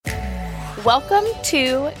Welcome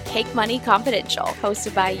to Cake Money Confidential,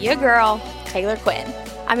 hosted by your girl, Taylor Quinn.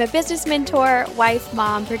 I'm a business mentor, wife,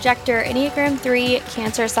 mom, projector, Enneagram 3,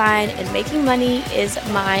 Cancer sign, and making money is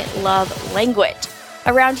my love language.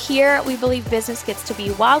 Around here, we believe business gets to be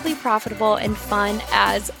wildly profitable and fun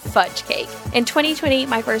as fudge cake. In 2020,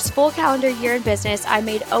 my first full calendar year in business, I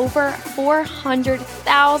made over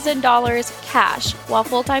 $400,000 cash while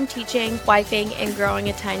full-time teaching, wifing, and growing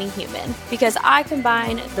a tiny human. Because I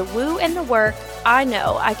combine the woo and the work, I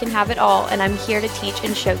know I can have it all, and I'm here to teach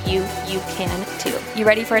and show you can too. You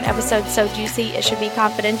ready for an episode so juicy it should be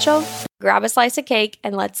confidential? Grab a slice of cake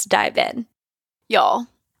and let's dive in. Y'all,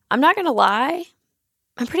 I'm not gonna lie,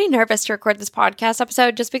 I'm pretty nervous to record this podcast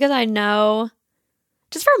episode just because I know,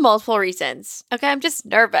 just for multiple reasons. Okay, I'm just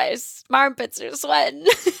nervous. My armpits are sweating.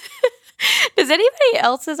 Does anybody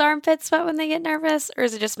else's armpits sweat when they get nervous? Or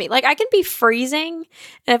is it just me? Like, I can be freezing,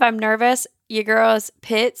 and if I'm nervous, your girl's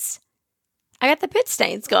pits, I got the pit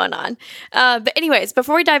stains going on. But anyways,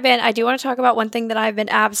 before we dive in, I do want to talk about one thing that I've been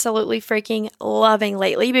absolutely freaking loving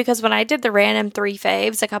lately, because when I did the random 3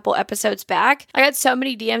 faves a couple episodes back, I got so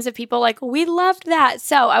many DMs of people like, we loved that.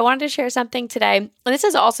 So I wanted to share something today. And this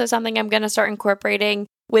is also something I'm going to start incorporating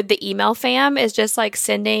with the email fam, is just like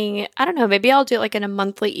sending, I don't know, maybe I'll do it like in a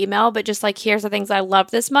monthly email, but just like, here's the things I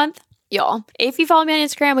love this month. Y'all, if you follow me on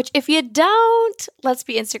Instagram, which if you don't, let's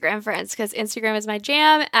be Instagram friends, because Instagram is my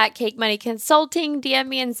jam, at Cake Money Consulting. DM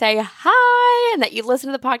me and say hi, and that you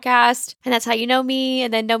listen to the podcast, and that's how you know me,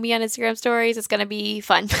 and then know me on Instagram stories. It's going to be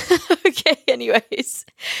fun. Okay, anyways.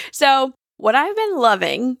 So what I've been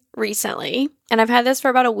loving recently, and I've had this for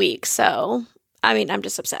about a week, so I mean, I'm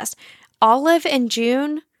just obsessed. Olive and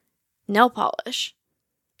June nail polish.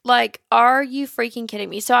 Like, are you freaking kidding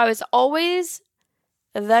me? So I was always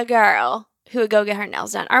the girl who would go get her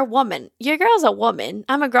nails done. Our woman. Your girl's a woman.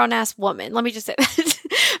 I'm a grown-ass woman. Let me just say that.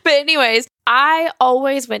 But anyways, I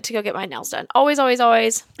always went to go get my nails done. Always, always,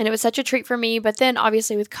 always. And it was such a treat for me. But then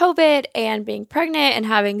obviously with COVID and being pregnant and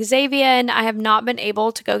having Xavier, I have not been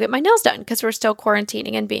able to go get my nails done because we're still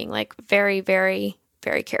quarantining and being like very, very,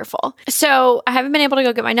 very careful. So I haven't been able to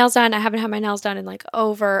go get my nails done. I haven't had my nails done in like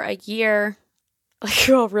over a year, like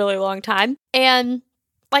a really long time. And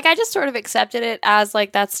like, I just sort of accepted it as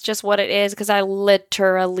like, that's just what it is, because I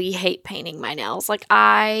literally hate painting my nails. Like,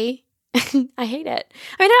 I hate it.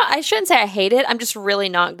 I mean, I shouldn't say I hate it. I'm just really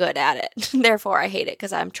not good at it. Therefore, I hate it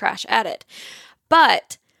because I'm trash at it.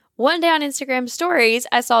 But one day on Instagram stories,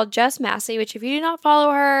 I saw Jess Massey, which if you do not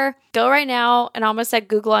follow her, go right now. And I almost said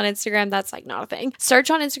Google on Instagram. That's like not a thing. Search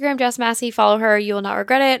on Instagram, Jess Massey, follow her. You will not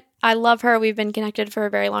regret it. I love her. We've been connected for a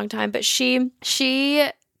very long time. But she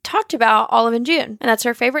talked about Olive and June, and that's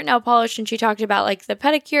her favorite nail polish. And she talked about like the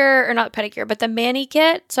pedicure, or not pedicure, but the mani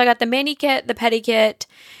kit. So I got the mani kit, the pedi kit,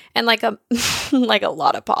 and like a like a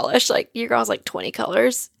lot of polish. Like, your girl's like 20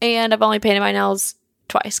 colors, and I've only painted my nails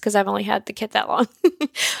twice because I've only had the kit that long.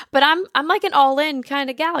 But I'm like an all-in kind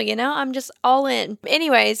of gal, you know? I'm just all in.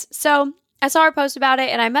 Anyways, so I saw her post about it,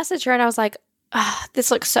 and I messaged her, and I was like,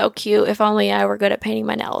 this looks so cute. If only I were good at painting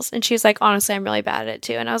my nails. And she's like, honestly, I'm really bad at it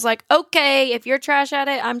too. And I was like, okay, if you're trash at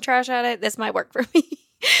it, I'm trash at it. This might work for me.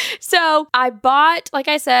 So I bought, like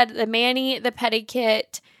I said, the mani, the pedi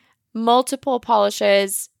kit, multiple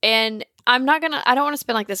polishes, and I don't want to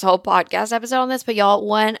spend like this whole podcast episode on this, but y'all,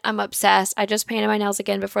 one, I'm obsessed. I just painted my nails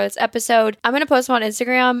again before this episode. I'm going to post them on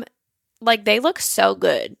Instagram. Like, they look so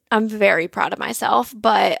good. I'm very proud of myself,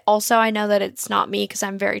 but also I know that it's not me because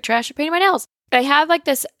I'm very trash at painting my nails. They have like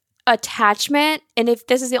this attachment, and if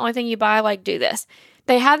this is the only thing you buy, like, do this.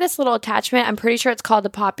 They have this little attachment, I'm pretty sure it's called the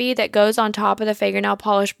Poppy, that goes on top of the fingernail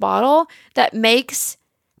polish bottle that makes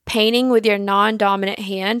painting with your non-dominant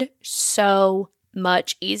hand so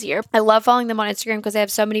much easier. I love following them on Instagram because they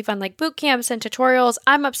have so many fun like boot camps and tutorials.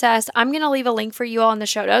 I'm obsessed. I'm going to leave a link for you all in the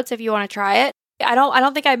show notes if you want to try it. I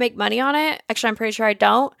don't think I make money on it. Actually, I'm pretty sure I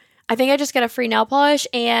don't. I think I just get a free nail polish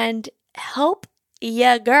and help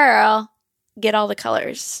ya girl get all the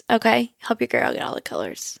colors. Okay? Help your girl get all the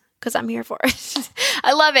colors, because I'm here for it.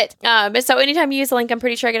 I love it. So anytime you use the link, I'm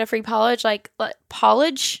pretty sure I get a free polish.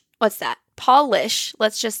 Polish? What's that? Polish.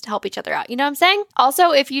 Let's just help each other out. You know what I'm saying?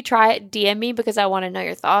 Also, if you try it, DM me because I want to know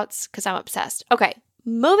your thoughts, because I'm obsessed. Okay.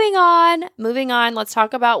 Moving on. Let's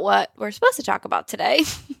talk about what we're supposed to talk about today.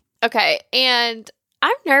 Okay. And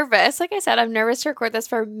I'm nervous. Like I said, I'm nervous to record this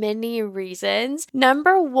for many reasons.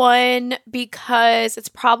 Number one, because it's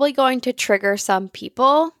probably going to trigger some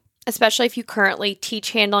people, especially if you currently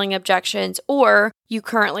teach handling objections or you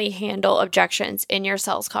currently handle objections in your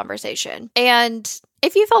sales conversation. And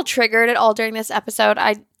if you feel triggered at all during this episode,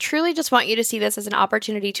 I truly just want you to see this as an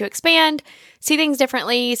opportunity to expand, see things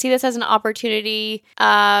differently, see this as an opportunity.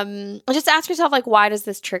 Just ask yourself, like, why does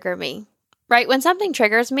this trigger me? Right? When something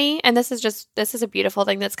triggers me, and this is a beautiful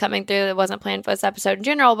thing that's coming through that wasn't planned for this episode in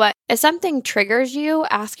general, but if something triggers you,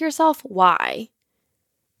 ask yourself why.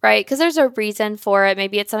 Right? Because there's a reason for it.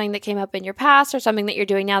 Maybe it's something that came up in your past or something that you're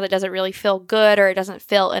doing now that doesn't really feel good or it doesn't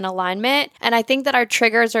feel in alignment. And I think that our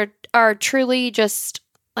triggers are truly just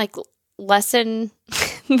like lesson.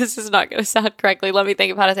 This is not going to sound correctly. Let me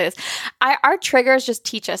think of how to say this. Our triggers just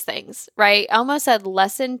teach us things, right? I almost said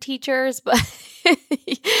lesson teachers, but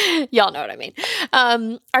y'all know what I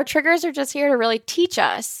mean. Our triggers are just here to really teach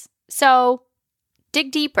us. So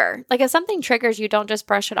dig deeper. Like if something triggers you, don't just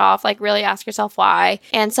brush it off. Like really ask yourself why.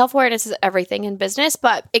 And self-awareness is everything in business,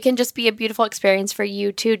 but it can just be a beautiful experience for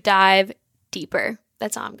you to dive deeper.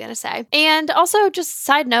 That's all I'm going to say. And also just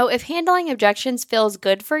side note, if handling objections feels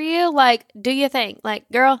good for you, like do your thing. Like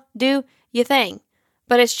girl, do your thing.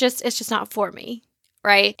 But it's just not for me,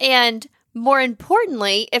 right? And more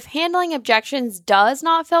importantly, if handling objections does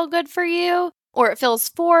not feel good for you, or it feels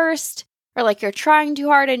forced, or like you're trying too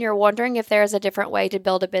hard and you're wondering if there's a different way to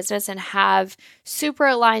build a business and have super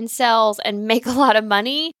aligned sales and make a lot of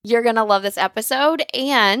money, you're going to love this episode.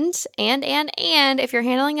 And if you're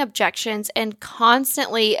handling objections and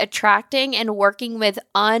constantly attracting and working with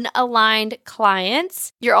unaligned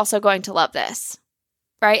clients, you're also going to love this,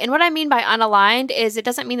 right? And what I mean by unaligned is it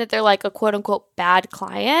doesn't mean that they're like a quote unquote bad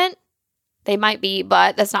client. They might be,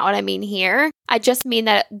 but that's not what I mean here. I just mean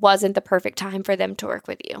that it wasn't the perfect time for them to work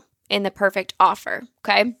with you in the perfect offer.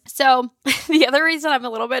 Okay. So the other reason I'm a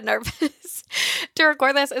little bit nervous to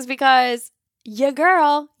record this is because your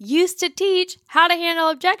girl used to teach how to handle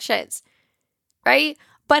objections, right?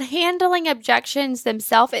 But handling objections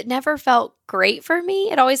themselves, it never felt great for me.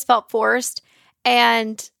 It always felt forced.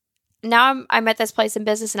 And now I'm at this place in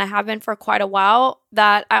business, and I have been for quite a while,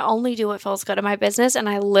 that I only do what feels good in my business, and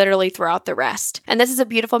I literally throw out the rest. And this is a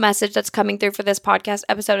beautiful message that's coming through for this podcast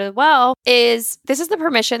episode as well, is this is the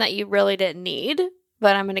permission that you really didn't need,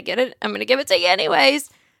 but I'm going to get it. I'm going to give it to you anyways,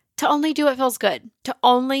 to only do what feels good, to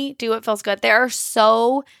only do what feels good. There are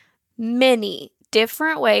so many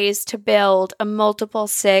different ways to build a multiple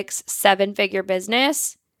 6-7-figure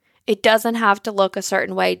business. It doesn't have to look a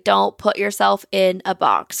certain way. Don't put yourself in a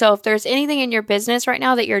box. So if there's anything in your business right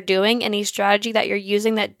now that you're doing, any strategy that you're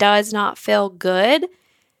using that does not feel good,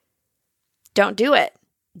 don't do it.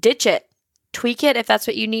 Ditch it. Tweak it if that's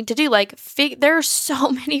what you need to do. Like there are so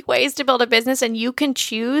many ways to build a business, and you can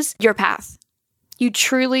choose your path. You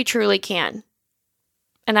truly, truly can.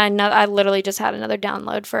 And I know I literally just had another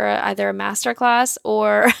download for either a masterclass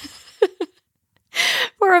or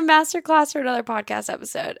for a masterclass or another podcast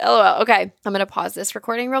episode. LOL. Okay. I'm going to pause this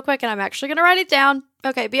recording real quick, and I'm actually going to write it down.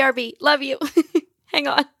 Okay. BRB. Love you. Hang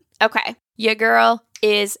on. Okay. Your girl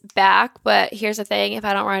is back, but here's the thing. If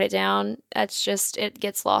I don't write it down, it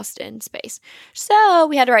gets lost in space. So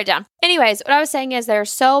we had to write it down. Anyways, what I was saying is there are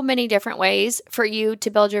so many different ways for you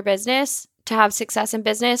to build your business, to have success in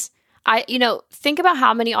business. Think about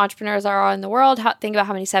how many entrepreneurs there are in the world. Think about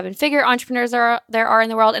how many 7-figure entrepreneurs there are in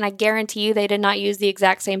the world. And I guarantee you they did not use the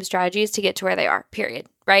exact same strategies to get to where they are, period.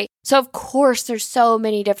 Right? So of course there's so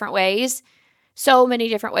many different ways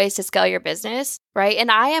to scale your business, right? And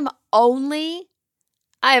I am only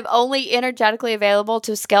energetically available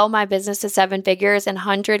to scale my business to 7 figures and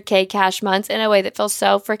 100K cash months in a way that feels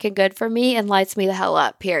so freaking good for me and lights me the hell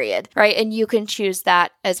up, period. Right? And you can choose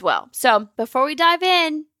that as well. So before we dive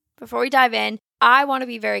in, I want to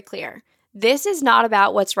be very clear. This is not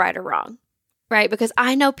about what's right or wrong, right? Because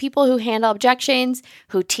I know people who handle objections,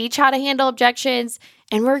 who teach how to handle objections,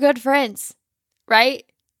 and we're good friends, right?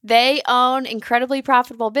 They own incredibly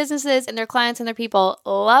profitable businesses, and their clients and their people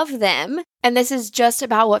love them. And this is just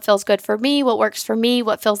about what feels good for me, what works for me,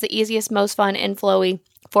 what feels the easiest, most fun, and flowy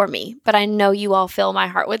for me. But I know you all fill my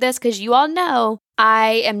heart with this because you all know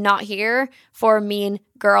I am not here for mean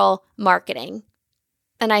girl marketing.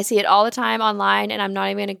 And I see it all the time online, and I'm not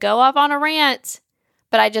even going to go off on a rant,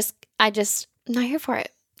 but I just, I'm not here for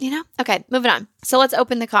it, Okay, moving on. So let's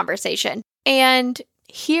open the conversation. And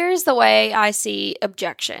here's the way I see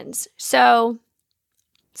objections. So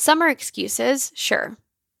some are excuses, sure,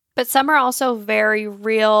 but some are also very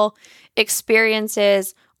real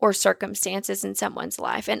experiences or circumstances in someone's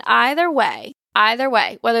life. And either way,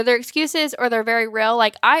 whether they're excuses or they're very real,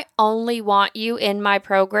 like I only want you in my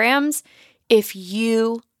programs if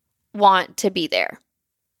you want to be there,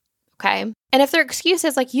 okay? And if they're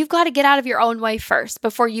excuses, like you've got to get out of your own way first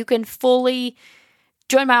before you can fully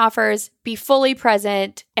join my offers, be fully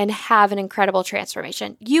present, and have an incredible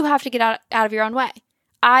transformation. You have to get out of your own way.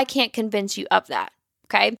 I can't convince you of that.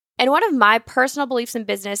 Okay. And one of my personal beliefs in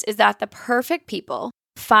business is that the perfect people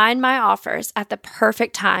find my offers at the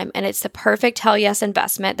perfect time, and it's the perfect hell yes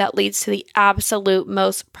investment that leads to the absolute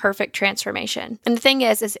most perfect transformation. And the thing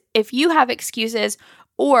is if you have excuses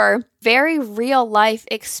or very real life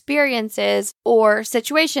experiences or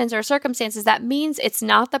situations or circumstances, that means it's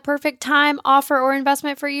not the perfect time, offer, or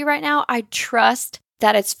investment for you right now. I trust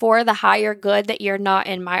that it's for the higher good that you're not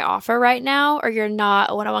in my offer right now, or you're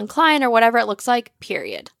not a one-on-one client, or whatever it looks like,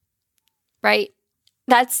 period. Right?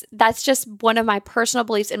 That's just one of my personal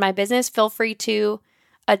beliefs in my business. Feel free to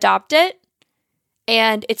adopt it.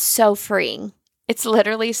 And it's so freeing. It's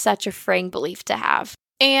literally such a freeing belief to have.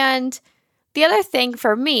 And the other thing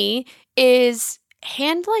for me is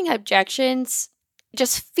handling objections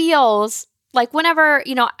just feels like whenever,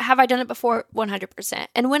 have I done it before? 100%.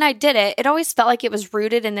 And when I did it, it always felt like it was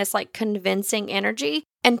rooted in this like convincing energy.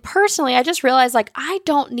 And personally, I just realized like I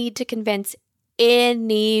don't need to convince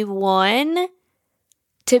anyone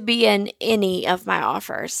to be in any of my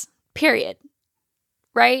offers, period.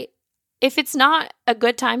 Right? If it's not a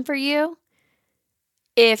good time for you,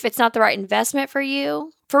 if it's not the right investment for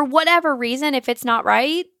you, for whatever reason, if it's not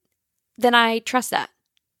right, then I trust that.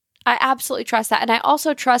 I absolutely trust that. And I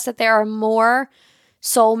also trust that there are more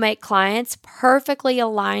soulmate clients, perfectly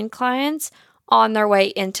aligned clients on their way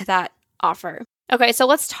into that offer. Okay, so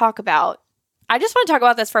let's talk about, I just want to talk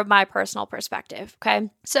about this from my personal perspective, okay?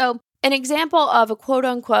 So an example of a quote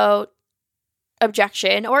unquote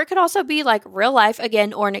objection, or it could also be like real life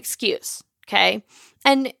again, or an excuse, okay?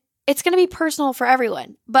 And it's going to be personal for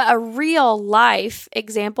everyone, but a real life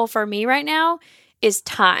example for me right now is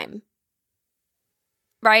time,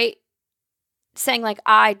 right? Saying like,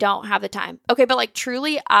 I don't have the time. Okay, but like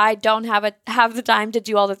truly, I don't have the time to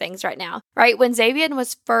do all the things right now, right? When Xavier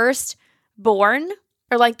was first born,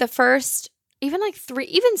 or like the first, even like 3,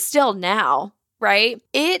 even still now, right?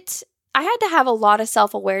 I had to have a lot of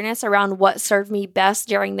self-awareness around what served me best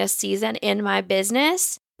during this season in my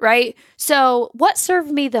business, right? So what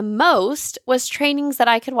served me the most was trainings that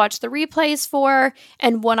I could watch the replays for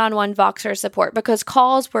and one-on-one Voxer support, because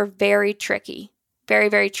calls were very tricky. Very,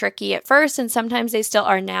 very tricky at first, and sometimes they still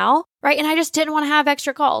are now, right? And I just didn't want to have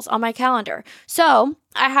extra calls on my calendar. So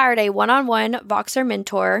I hired a one-on-one Voxer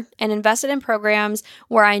mentor and invested in programs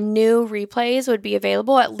where I knew replays would be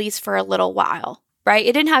available at least for a little while, right?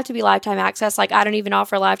 It didn't have to be lifetime access. Like I don't even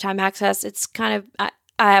offer lifetime access. It's kind of,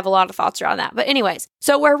 I have a lot of thoughts around that. But anyways,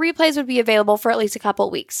 so where replays would be available for at least a couple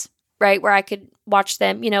of weeks, right? Where I could watch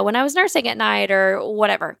them, when I was nursing at night or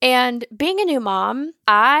whatever. And being a new mom,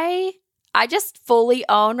 I just fully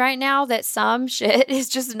own right now that some shit is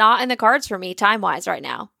just not in the cards for me time-wise right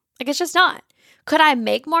now. Like it's just not. Could I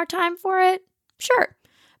make more time for it? Sure.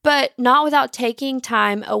 But not without taking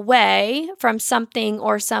time away from something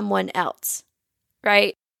or someone else,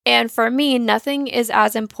 right? And for me, nothing is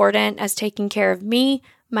as important as taking care of me,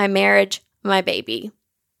 my marriage, my baby.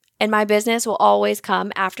 And my business will always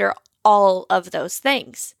come after all of those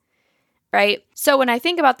things. Right? So when I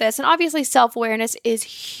think about this, and obviously self-awareness is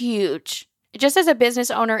huge. Just as a business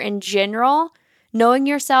owner in general, knowing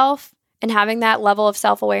yourself and having that level of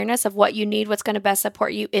self-awareness of what you need, what's going to best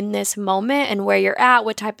support you in this moment and where you're at,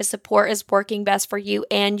 what type of support is working best for you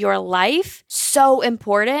and your life, so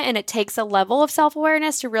important. And it takes a level of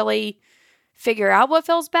self-awareness to really figure out what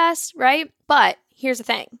feels best, right? But here's the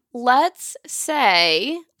thing. Let's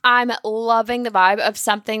say I'm loving the vibe of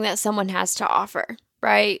something that someone has to offer,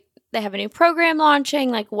 right? They have a new program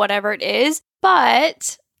launching, like whatever it is.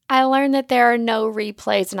 But I learned that there are no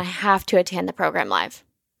replays and I have to attend the program live,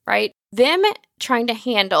 right? Them trying to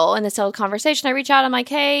handle in this whole conversation, I reach out, I'm like,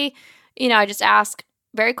 hey, I just ask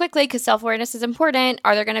very quickly because self-awareness is important.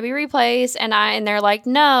 Are there going to be replays? And they're like,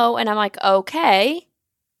 no. And I'm like, okay.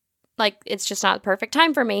 Like, it's just not the perfect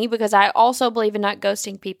time for me because I also believe in not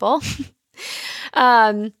ghosting people.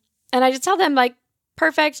 And I just tell them like,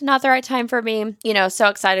 perfect, not the right time for me, so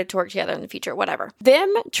excited to work together in the future, whatever.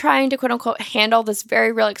 Them trying to quote unquote handle this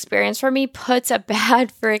very real experience for me puts a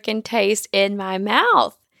bad freaking taste in my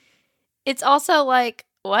mouth. It's also like,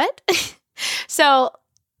 what? So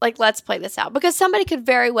like, let's play this out because somebody could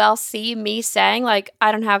very well see me saying like,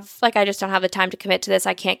 I just don't have the time to commit to this.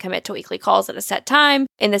 I can't commit to weekly calls at a set time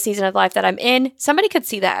in the season of life that I'm in. Somebody could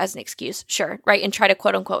see that as an excuse, sure, right? And try to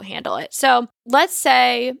quote unquote handle it. So let's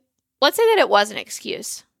say that it was an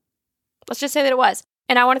excuse. Let's just say that it was.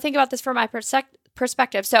 And I want to think about this from my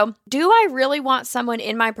perspective. So do I really want someone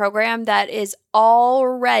in my program that is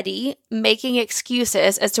already making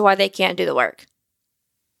excuses as to why they can't do the work?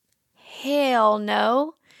 Hell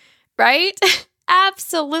no, right?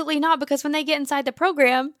 Absolutely not. Because when they get inside the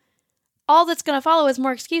program, all that's going to follow is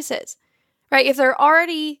more excuses, right? If they're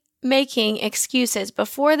already making excuses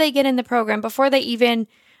before they get in the program, before they even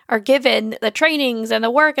are given the trainings and the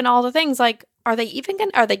work and all the things, like, are they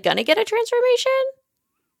going to get a transformation?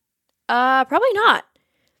 Probably not.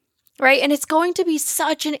 Right? And it's going to be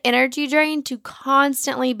such an energy drain to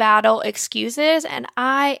constantly battle excuses. And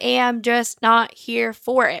I am just not here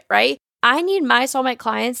for it, right? I need my soulmate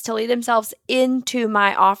clients to lead themselves into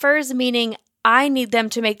my offers, meaning I need them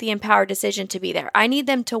to make the empowered decision to be there. I need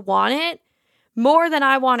them to want it more than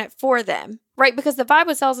I want it for them, right? Because the vibe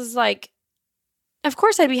with sales is like, of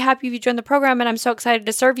course, I'd be happy if you joined the program and I'm so excited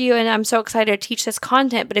to serve you and I'm so excited to teach this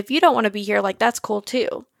content. But if you don't want to be here, like, that's cool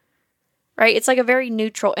too. Right? It's like a very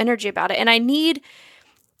neutral energy about it. And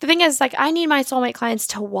the thing is, like, I need my soulmate clients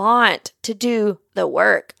to want to do the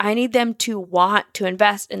work. I need them to want to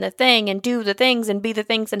invest in the thing and do the things and be the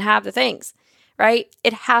things and have the things, right?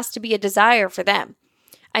 It has to be a desire for them.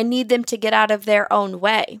 I need them to get out of their own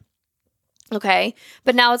way. Okay.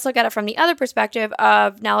 But now let's look at it from the other perspective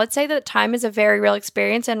of, now let's say that time is a very real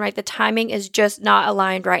experience and, right, the timing is just not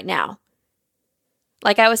aligned right now.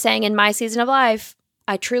 Like I was saying, in my season of life,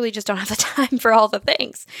 I truly just don't have the time for all the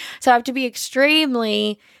things. So I have to be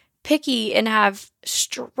extremely picky and have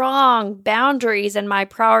strong boundaries and my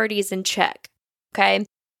priorities in check. Okay.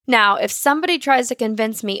 Now, if somebody tries to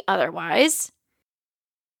convince me otherwise,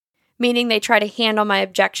 meaning they try to handle my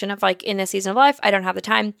objection of, like, in this season of life, I don't have the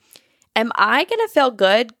time, am I going to feel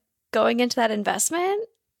good going into that investment?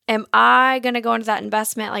 Am I going to go into that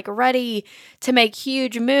investment like ready to make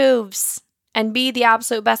huge moves and be the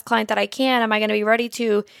absolute best client that I can? Am I going to be ready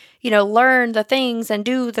to, learn the things and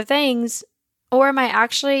do the things? Or am I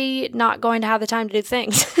actually not going to have the time to do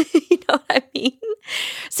things? You know what I mean?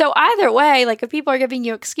 So either way, like, if people are giving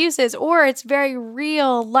you excuses or it's very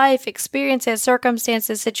real life experiences,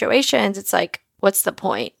 circumstances, situations, it's like, what's the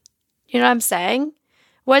point? You know what I'm saying?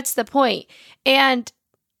 What's the point? And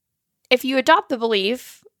if you adopt the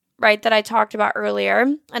belief, right, that I talked about earlier,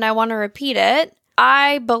 and I want to repeat it,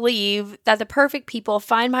 I believe that the perfect people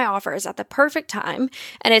find my offers at the perfect time,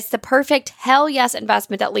 and it's the perfect hell yes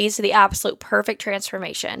investment that leads to the absolute perfect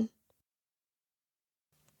transformation.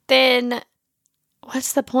 Then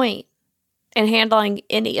what's the point in handling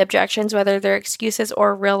any objections, whether they're excuses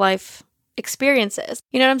or real life experiences?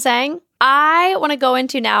 You know what I'm saying? I want to go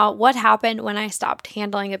into now what happened when I stopped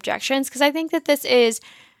handling objections, because I think that this is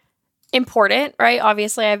important, right?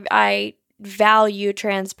 Obviously, I value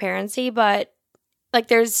transparency, but like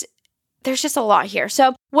there's just a lot here.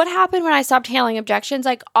 So what happened when I stopped handling objections?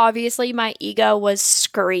 Like, obviously my ego was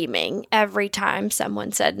screaming every time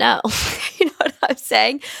someone said no. You know what I'm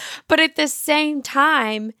saying? But at the same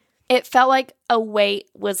time, it felt like a weight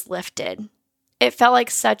was lifted. It felt like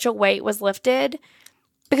such a weight was lifted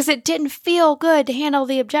because it didn't feel good to handle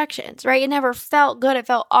the objections, right? It never felt good. It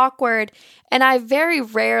felt awkward. And I very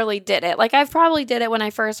rarely did it. Like, I've probably did it when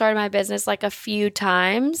I first started my business like a few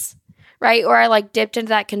times, right? Or I like dipped into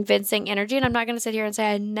that convincing energy. And I'm not going to sit here and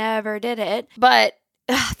say I never did it, but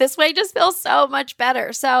this way just feels so much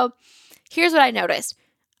better. So here's what I noticed.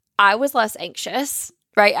 I was less anxious,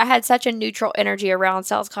 right? I had such a neutral energy around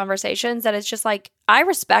sales conversations that it's just like, I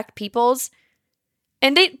respect people's,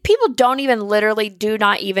 and people do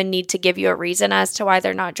not even need to give you a reason as to why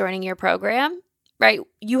they're not joining your program, right?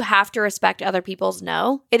 You have to respect other people's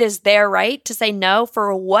no. It is their right to say no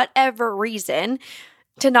for whatever reason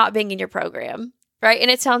to not being in your program, right?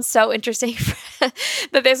 And it sounds so interesting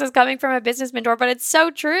that this is coming from a business mentor, but it's so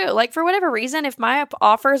true. Like, for whatever reason, if my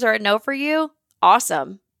offers are a no for you,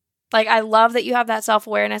 awesome. Like, I love that you have that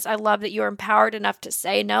self-awareness. I love that you're empowered enough to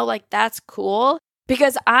say no. Like, that's cool,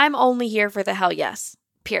 because I'm only here for the hell yes,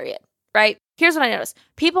 period, right? Here's what I noticed.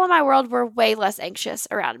 People in my world were way less anxious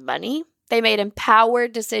around money. They made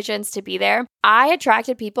empowered decisions to be there. I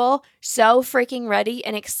attracted people so freaking ready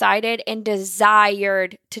and excited and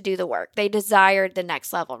desired to do the work. They desired the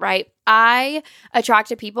next level, right? I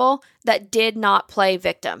attracted people that did not play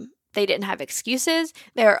victim. They didn't have excuses.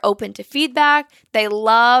 They were open to feedback. They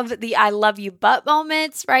love the I love you but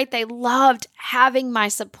moments, right? They loved having my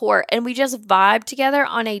support, and we just vibed together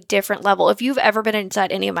on a different level. If you've ever been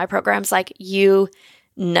inside any of my programs, like, you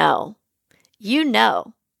know,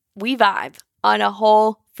 we vibe on a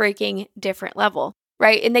whole freaking different level,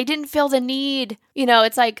 right? And they didn't feel the need,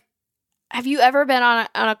 it's like, have you ever been on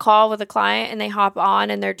a call with a client and they hop on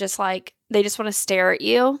and they're just like, they just want to stare at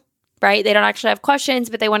you, right? They don't actually have questions,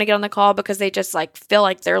 but they want to get on the call because they just like feel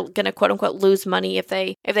like they're going to quote unquote lose money if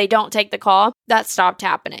they don't take the call. That stopped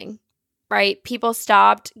happening, right? People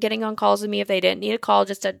stopped getting on calls with me if they didn't need a call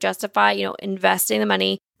just to justify, investing the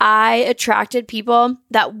money. I attracted people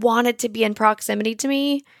that wanted to be in proximity to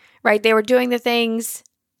me, right? They were doing the things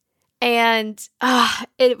and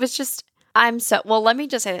it was just, let me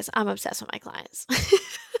just say this. I'm obsessed with my clients.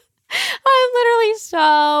 I'm literally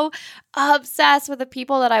so obsessed with the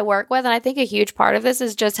people that I work with. And I think a huge part of this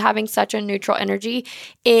is just having such a neutral energy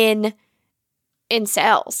in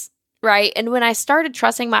sales, right? And when I started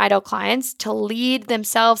trusting my ideal clients to lead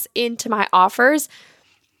themselves into my offers,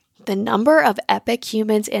 the number of epic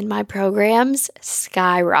humans in my programs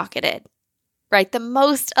skyrocketed, right? The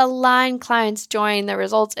most aligned clients joined, the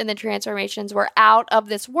results and the transformations were out of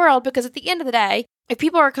this world, because at the end of the day, if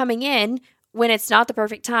people are coming in when it's not the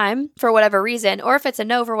perfect time for whatever reason, or if it's a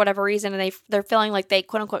no for whatever reason and they're feeling like they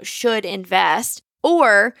quote unquote should invest,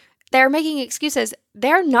 or they're making excuses,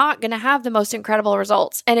 they're not going to have the most incredible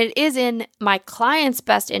results. And it is in my client's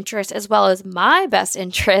best interest as well as my best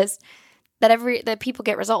interest that people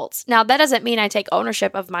get results. Now, that doesn't mean I take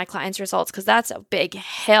ownership of my clients' results, because that's a big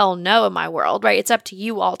hell no in my world, right? It's up to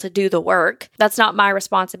you all to do the work. That's not my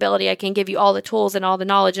responsibility. I can give you all the tools and all the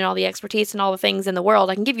knowledge and all the expertise and all the things in the world.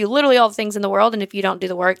 I can give you literally all the things in the world. And if you don't do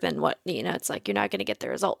the work, then what, it's like you're not going to get the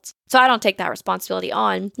results. So I don't take that responsibility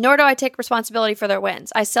on, nor do I take responsibility for their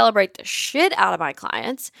wins. I celebrate the shit out of my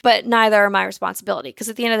clients, but neither are my responsibility, because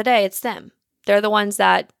at the end of the day, it's them. They're the ones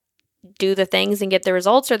that do the things and get the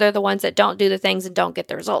results, or they're the ones that don't do the things and don't get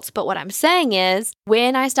the results. But what I'm saying is,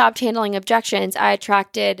 when I stopped handling objections, I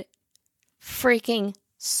attracted freaking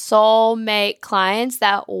soulmate clients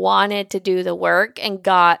that wanted to do the work and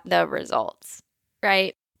got the results,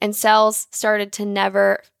 right? And sales started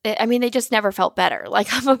to they just never felt better. Like,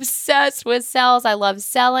 I'm obsessed with sales. I love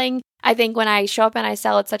selling. I think when I show up and I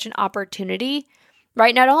sell, it's such an opportunity,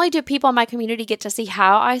 right? Not only do people in my community get to see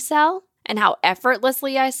how I sell, and how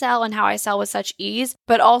effortlessly I sell and how I sell with such ease,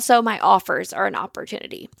 but also my offers are an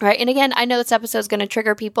opportunity, right? And again, I know this episode is going to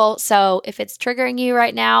trigger people. So if it's triggering you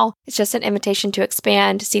right now, it's just an invitation to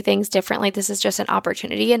expand, to see things differently. This is just an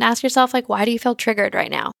opportunity, and ask yourself, like, why do you feel triggered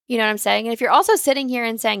right now? You know what I'm saying? And if you're also sitting here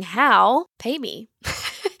and saying, how, pay me.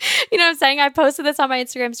 You know what I'm saying? I posted this on my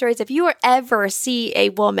Instagram stories. If you ever see a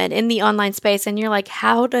woman in the online space and you're like,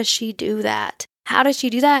 how does she do that? How does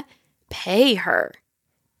she do that? Pay her.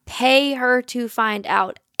 Pay her to find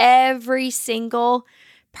out. Every single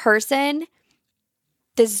person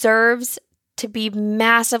deserves to be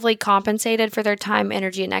massively compensated for their time,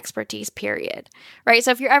 energy, and expertise, period. Right?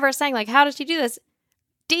 So if you're ever saying, like, how does she do this?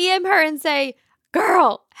 DM her and say,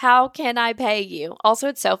 girl, how can I pay you? Also,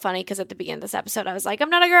 it's so funny because at the beginning of this episode, I was like, I'm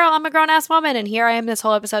not a girl, I'm a grown-ass woman. And here I am this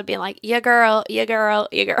whole episode being like, yeah, girl, yeah, girl,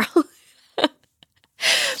 yeah, girl.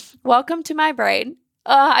 Welcome to my brain.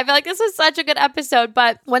 I feel like this was such a good episode,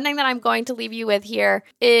 but one thing that I'm going to leave you with here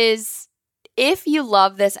is, if you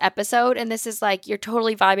love this episode and this is like, you're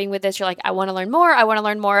totally vibing with this, you're like, I want to learn more. I want to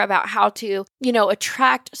learn more about how to,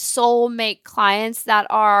 attract soulmate clients that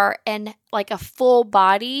are in like a full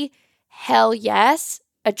body, hell yes,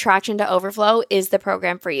 Attraction to Overflow is the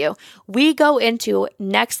program for you. We go into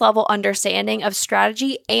next level understanding of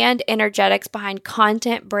strategy and energetics behind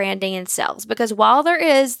content, branding, and sales. Because while there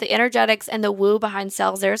is the energetics and the woo behind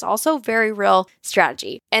sales, there's also very real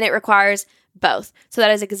strategy, and it requires both. So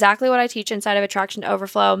that is exactly what I teach inside of Attraction to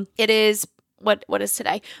Overflow. It is what is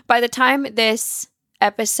today. By the time this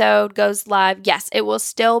episode goes live, yes, it will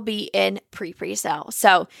still be in pre-sale.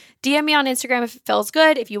 So DM me on Instagram if it feels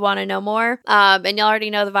good, if you want to know more. And you already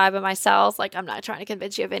know the vibe of my sales. Like, I'm not trying to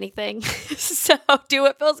convince you of anything. So do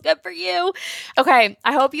what feels good for you. Okay,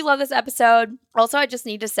 I hope you love this episode. Also, I just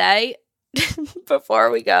need to say, before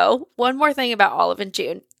we go, one more thing about Olive &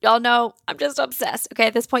 June. Y'all know I'm just obsessed. Okay,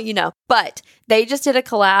 at this point, you know. But they just did a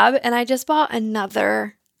collab, and I just bought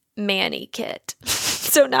another mani kit.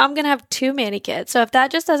 So now I'm going to have 2 mani kits. So if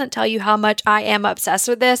that just doesn't tell you how much I am obsessed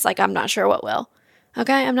with this, like, I'm not sure what will.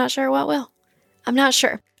 Okay? I'm not sure what will. I'm not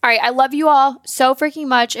sure. All right. I love you all so freaking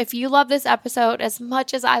much. If you love this episode as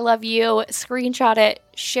much as I love you, screenshot it,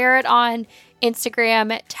 share it on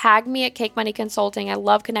Instagram, tag me at Cake Money Consulting. I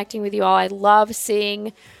love connecting with you all. I love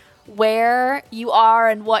seeing where you are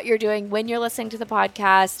and what you're doing when you're listening to the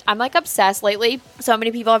podcast. I'm like obsessed lately. So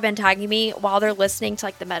many people have been tagging me while they're listening to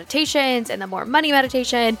like the meditations and the More Money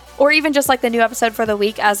meditation, or even just like the new episode for the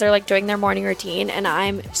week as they're like doing their morning routine. And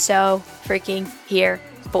I'm so freaking here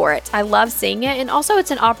for it. I love seeing it. And also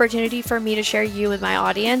it's an opportunity for me to share you with my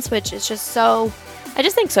audience, which is just so, I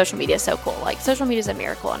just think social media is so cool. Like, social media is a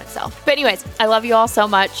miracle in itself. But anyways, I love you all so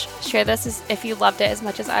much. Share this if you loved it as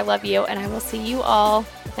much as I love you. And I will see you all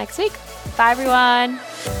next week. Bye, everyone.